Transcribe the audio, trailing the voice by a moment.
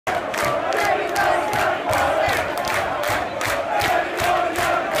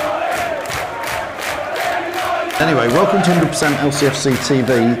Anyway, welcome to 100% LCFC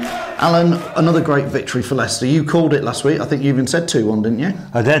TV. Alan, another great victory for Leicester. You called it last week. I think you even said 2-1, didn't you?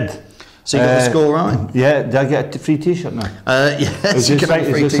 I did. So you got the score right? Yeah, did I get a free t-shirt now? Yes, you get a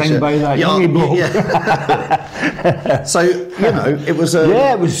free t-shirt. Signed by that young bloke? Yeah. So, you know, it was...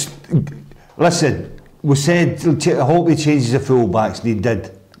 yeah, it was... Listen, we said, I hope he changes the full-backs, and he did.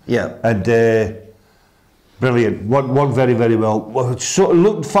 Yeah. And brilliant. Worked very, very well. So, it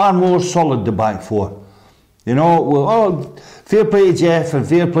looked far more solid, the back four. You know, well, fair play to Jeff and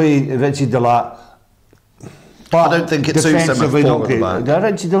fair play to Richie Delat. But I don't think it suits him at four at the back.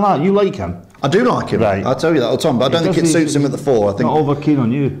 Richie Delat, you like him? I do like him. Right. I tell you that all the time, but I don't think it suits him at the four. I think not over keen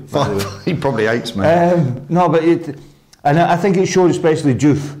on you. He probably hates me. No, but and I think it showed especially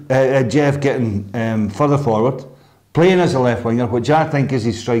Jeff getting further forward, playing as a left winger, which I think is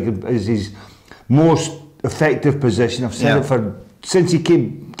his most effective position. I've said it since he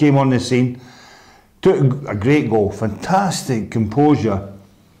came on the scene. Took a great goal, fantastic composure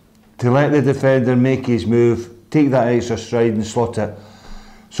to let the defender make his move, take that extra stride and slot it.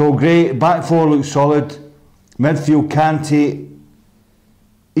 So great, back four looks solid, midfield Kante,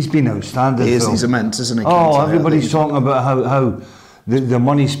 he's been outstanding. He's immense, isn't he? Oh, Kante, everybody's talking about how the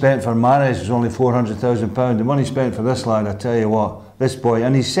money spent for Mahrez was only £400,000. The money spent for this lad, I tell you what, this boy,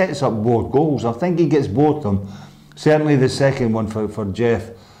 and he sets up both goals. I think he gets both of them, certainly the second one for Jeff.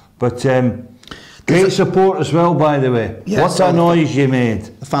 But great support as well, by the way. Yes, what a noise you made.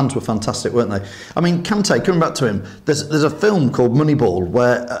 The fans were fantastic, weren't they? I mean, Kante, coming back to him, there's a film called Moneyball,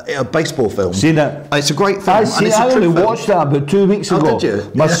 where a baseball film. Seen it? It's a great film. I only watched that about 2 weeks ago. Oh, did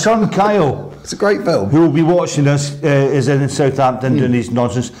you? My son Kyle, it's a great film, who will be watching this, is in Southampton doing his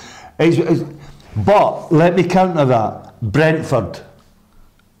nonsense. But let me counter that. Brentford.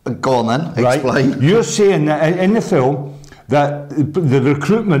 Go on then, explain. Right? You're saying that in the film that the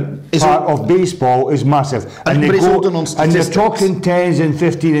recruitment part of baseball is massive, and but it's all done on statistics. And they're talking 10s and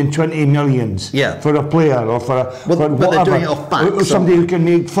 15 and 20 millions for a player or for whatever. But they're doing it off facts. Or somebody who can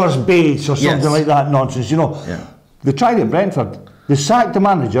make first base or something like that nonsense. You know, they tried it at Brentford. They sacked the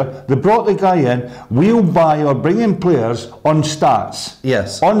manager. They brought the guy in. We'll buy or bring in players on stats.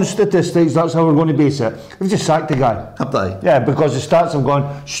 Yes. On statistics. That's how we're going to base it. They've just sacked the guy. Have they? Yeah, because the stats have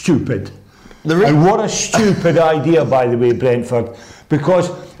gone stupid. And what a stupid idea, by the way, Brentford. Because,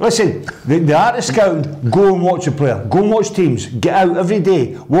 listen, the art of scouting, go and watch a player. Go and watch teams. Get out every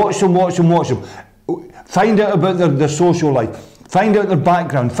day. Watch them, watch them, watch them. Find out about their social life. Find out their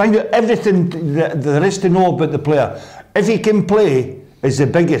background. Find out everything there is to know about the player. If he can play, is the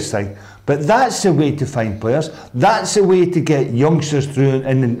biggest thing. But that's the way to find players. That's the way to get youngsters through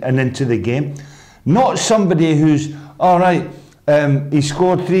and into the game. Not somebody who's, all right, he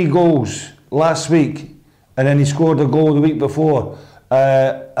scored 3 goals last week, and then he scored a goal the week before,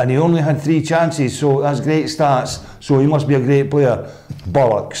 and he only had 3 chances, so that's great stats, so he must be a great player.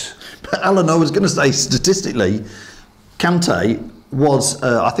 Bollocks. But Alan, I was going to say, statistically, Kante was,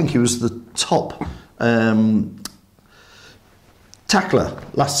 I think he was the top tackler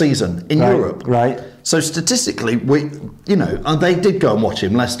last season in Europe. Right. So statistically, and they did go and watch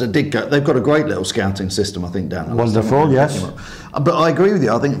him. Leicester did go. They've got a great little scouting system, I think, down there. Wonderful, yes. But I agree with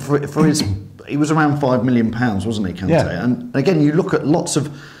you. I think for his, he was around £5 million, wasn't he, Kante? Yeah. And again, you look at lots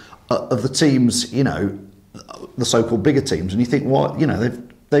of the teams, you know, the so-called bigger teams, and you think, what, you know,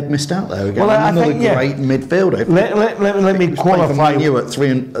 they've missed out there again. Well, another great midfielder. Let me qualify you at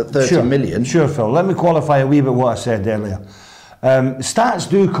 30 million. Sure, Phil. Let me qualify a wee bit what I said earlier. Stats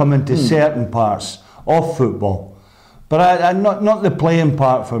do come into certain parts of football, but not the playing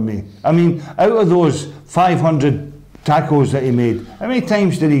part for me. I mean, out of those 500 tackles that he made, how many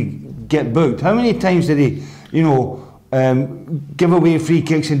times did he get booked? How many times did he, you know, give away free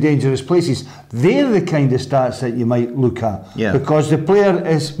kicks in dangerous places? They're the kind of stats that you might look at, because the player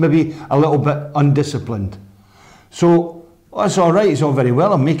is maybe a little bit undisciplined. So that's all right, it's all very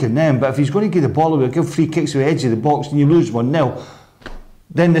well, I'm making them, but if he's going to give the ball away, give free kicks to the edge of the box and you lose 1-0,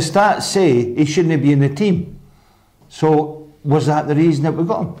 then the stats say he shouldn't be in the team. So was that the reason that we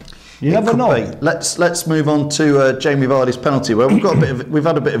got him? You never know. Let's move on to Jamie Vardy's penalty. Well, we've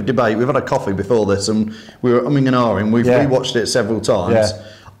had a bit of debate. We've had a coffee before this, and we were umming and ahhing. We've rewatched it several times. Yeah.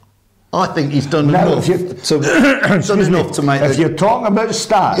 I think he's done enough to make. If you're talking about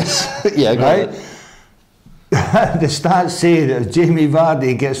stats, right? The stats say that if Jamie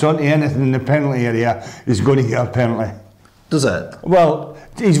Vardy gets onto anything in the penalty area, he's going to get a penalty. Does it? Well,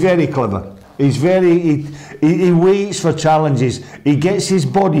 he's very clever. He's very, he waits for challenges. He gets his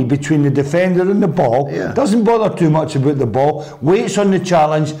body between the defender and the ball, doesn't bother too much about the ball, waits on the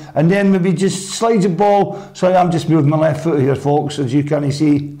challenge, and then maybe just slides the ball. Sorry, I'm just moving my left foot here, folks, as you can't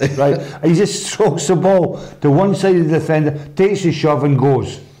see. Right, he just strokes the ball to one side of the defender, takes the shove and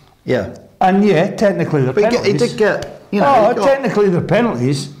goes. Yeah. And yeah, technically they're penalties. He did get, you know... technically they're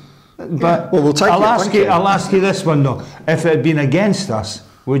penalties. But well, we'll take I'll ask you this one though. If it had been against us,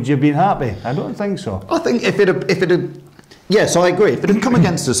 would you have been happy? I don't think so. I think if it had, yes, I agree. If it had come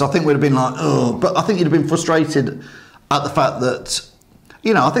against us, I think we'd have been like, oh. But I think you'd have been frustrated at the fact that,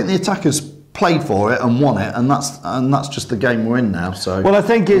 you know, I think the attackers played for it and won it, and that's just the game we're in now. So. Well, I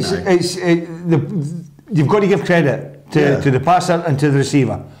think you've got to give credit to the passer and to the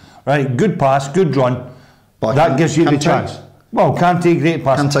receiver, right? Good pass, good run. But that gives you the chance. Well, Kante, great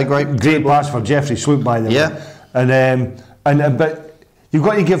pass. Kante, great pass for Jeffrey Schlupp, by the way. Yeah. But you've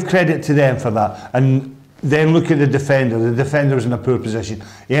got to give credit to them for that. And then look at the defender. The defender was in a poor position.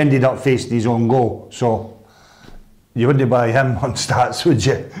 He ended up facing his own goal. So you wouldn't buy him on stats, would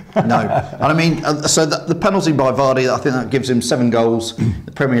you? No. And I mean, so the penalty by Vardy, I think that gives him 7 goals in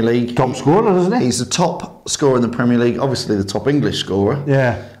the Premier League. Top scorer, isn't he? He's the top scorer in the Premier League. Obviously, the top English scorer.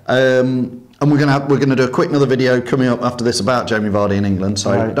 Yeah. And we're gonna do a quick another video coming up after this about Jamie Vardy in England. So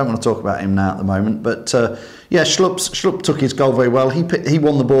I don't want to talk about him now at the moment. But yeah, Schlupp took his goal very well. He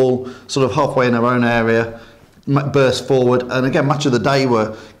won the ball sort of halfway in our own area, burst forward, and again, Match of the Day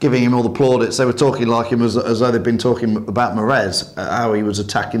were giving him all the plaudits. They were talking like him as though they'd been talking about Mahrez, how he was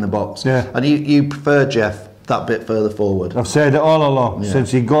attacking the box. Yeah. And you prefer Jeff that bit further forward. I've said it all along since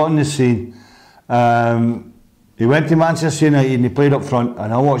he got on the scene. He went to Manchester United and he played up front,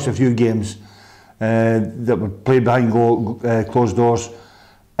 and I watched a few games that were played behind closed doors,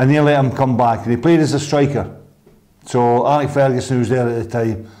 and they let him come back, and he played as a striker. So Alex Ferguson, who was there at the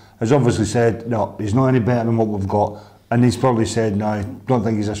time, has obviously said, no, he's not any better than what we've got, and he's probably said, no, I don't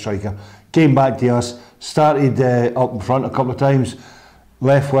think he's a striker. Came back to us, started up in front a couple of times,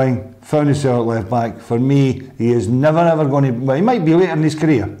 left wing, found himself at left back. For me, he is never ever going to, well, he might be later in his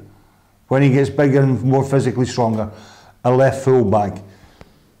career, when he gets bigger and more physically stronger, a left full back.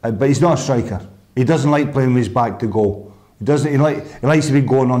 But he's not a striker. He doesn't like playing with his back to goal. He likes to be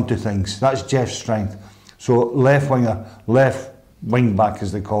going on to things. That's Jeff's strength. So left winger, left wing back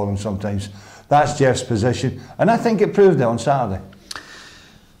as they call him sometimes. That's Jeff's position, and I think it proved it on Saturday.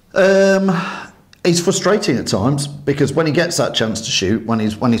 It's frustrating at times because when he gets that chance to shoot, when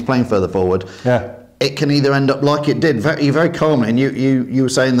he's playing further forward, it can either end up like it did very calmly. And you were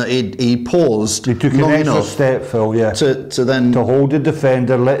saying that he paused. He took an extra step, Phil, to hold the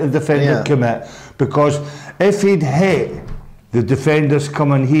defender, let the defender commit. Because if he'd hit the defenders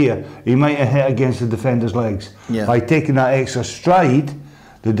coming here, he might have hit against the defender's legs. By taking that extra stride,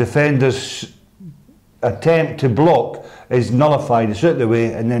 the defender's attempt to block is nullified. It's out the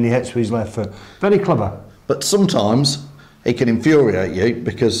way, and then he hits with his left foot. Very clever. But sometimes he can infuriate you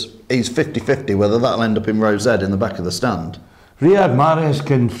because he's 50-50 whether that'll end up in row Z in the back of the stand. Riyad Mahrez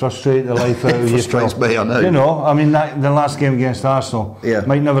can frustrate the life out of you. Frustrates me, I know. You know, I mean, the last game against Arsenal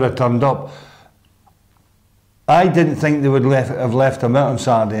might never have turned up. I didn't think they would have left him out on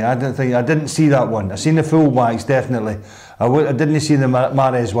Saturday. I didn't see that one. I seen the full-backs, definitely. I didn't see the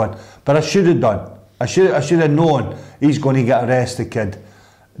Mahrez one, but I should have done. I should have known he's going to get a rest, the kid.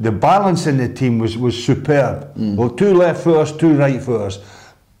 The balance in the team was superb. Well, 2 left footers, 2 right footers.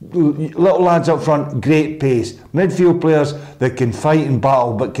 Little lads up front, great pace. Midfield players that can fight and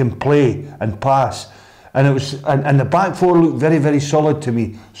battle but can play and pass. And it was and the back four looked very, very solid to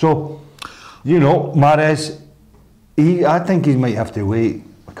me. So, you know, Mahrez, I think he might have to wait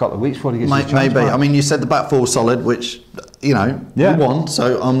a couple of weeks before he gets his chance maybe. back. I mean, you said the back four solid, which, you know, we won,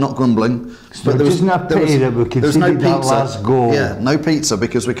 so I'm not grumbling. But there was no last goal. Yeah, no pizza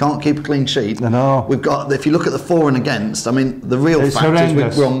because we can't keep a clean sheet. I know. We've got, if you look at the for and against, I mean, the real fact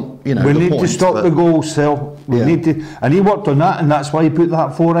is we're on, you know, we need to stop the goals, Phil. We need to, and he worked on that, and that's why he put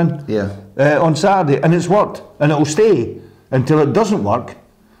that 4 in on Saturday, and it's worked, and it'll stay until it doesn't work.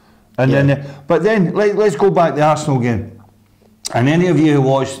 And then, but then let's go back to the Arsenal game. And any of you who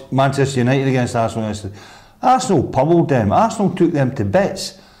watched Manchester United against Arsenal yesterday, Arsenal pummeled them. Arsenal took them to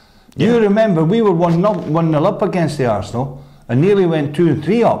bits. You remember we were 1-0 up against the Arsenal and nearly went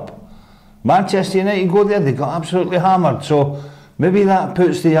 2-3 up. Manchester United go there, they got absolutely hammered. So maybe that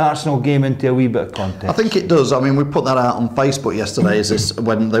puts the Arsenal game into a wee bit of context. I think it does. I mean, we put that out on Facebook yesterday is this,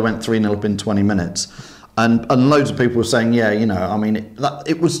 when they went 3-0 up in 20 minutes. And loads of people were saying, yeah, you know, I mean,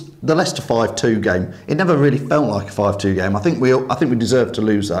 it was the Leicester 5-2 game. It never really felt like a 5-2 game. I think we deserved to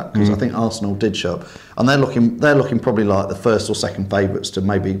lose that because I think Arsenal did show up, and they're looking probably like the first or second favourites to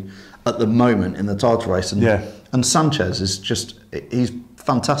maybe at the moment in the title race. And Sanchez is just, he's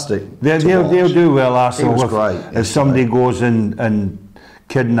fantastic. They'll do well, Arsenal. He was great. If somebody goes and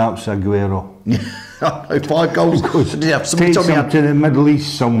kidnaps Aguero. 5 goals. Takes him to the Middle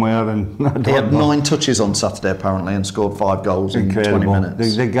East somewhere. And he had 9 touches on Saturday apparently and scored 5 goals in 20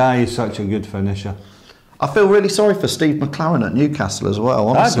 minutes. The guy is such a good finisher. I feel really sorry for Steve McLaren at Newcastle as well,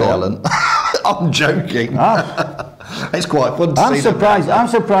 honestly, Alan. I'm joking. It's quite fun to see. I'm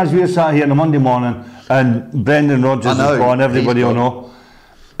surprised we're sat here on a Monday morning and Brendan Rodgers is gone, everybody will know.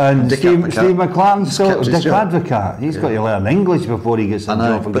 And Steve McLaren's still Dick Advocaat. He's got to learn English before he gets the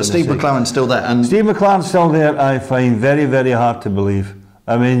job. But Steve McLaren's still there. And Steve McLaren's still there, I find very, very hard to believe.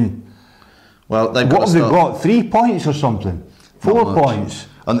 I mean, well, what have they got? 3 points or something? 4 points.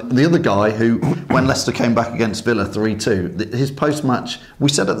 And the other guy who, when Leicester came back against Villa 3-2, his post-match, we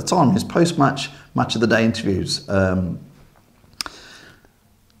said at the time, his post-match, match of the day interviews. Dick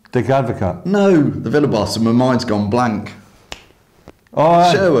Advocaat? No, the Villa boss, and my mind's gone blank.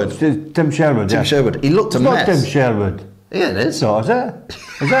 Oh, Sherwood. Tim Sherwood, Tim Sherwood. He looked a mess. Not Tim Sherwood. Yeah, it is. So, is it?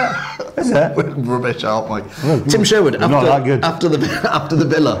 Is it? We're rubbish, aren't we? Tim Sherwood, after the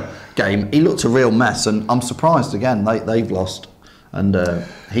Villa game, he looked a real mess, and I'm surprised again, they've lost. And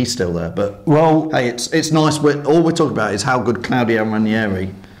he's still there, but hey, it's nice. All we're talking about is how good Claudio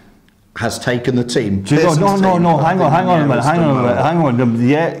Ranieri has taken the team. No, hang on a minute.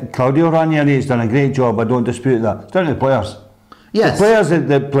 Yeah, Claudio Ranieri has done a great job. I don't dispute that. It's down to the players. Yes. The players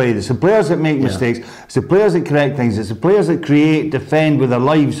that play. It's the players that make mistakes. It's the players that correct things. It's the players that create, defend with their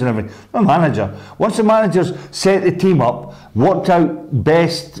lives and everything. The manager. Once the managers set the team up, worked out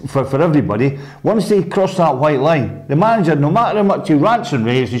best for everybody, once they cross that white line, the manager, no matter how much he rants and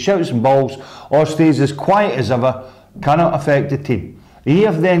raves, he shouts and balls, or stays as quiet as ever, cannot affect the team. He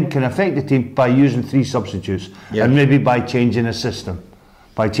then can affect the team by using 3 substitutes and maybe by changing a system,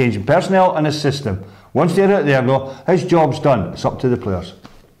 by changing personnel and a system. Once they're out there, though, his job's done. It's up to the players.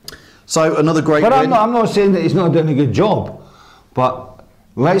 So another great But win. I'm not saying that he's not doing a good job. But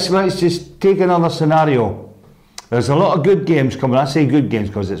let's just take another scenario. There's a lot of good games coming. I say good games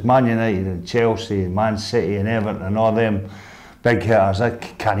because it's Man United and Chelsea and Man City and Everton and all them big hitters. I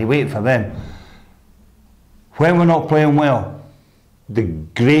can't wait for them. When we're not playing well, the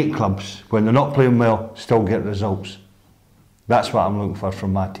great clubs, when they're not playing well, still get results. That's what I'm looking for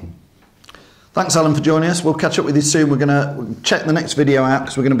from my team. Thanks, Alan, for joining us. We'll catch up with you soon. We're going to check the next video out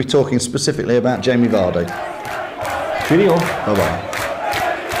because we're going to be talking specifically about Jamie Vardy. Video. Bye-bye.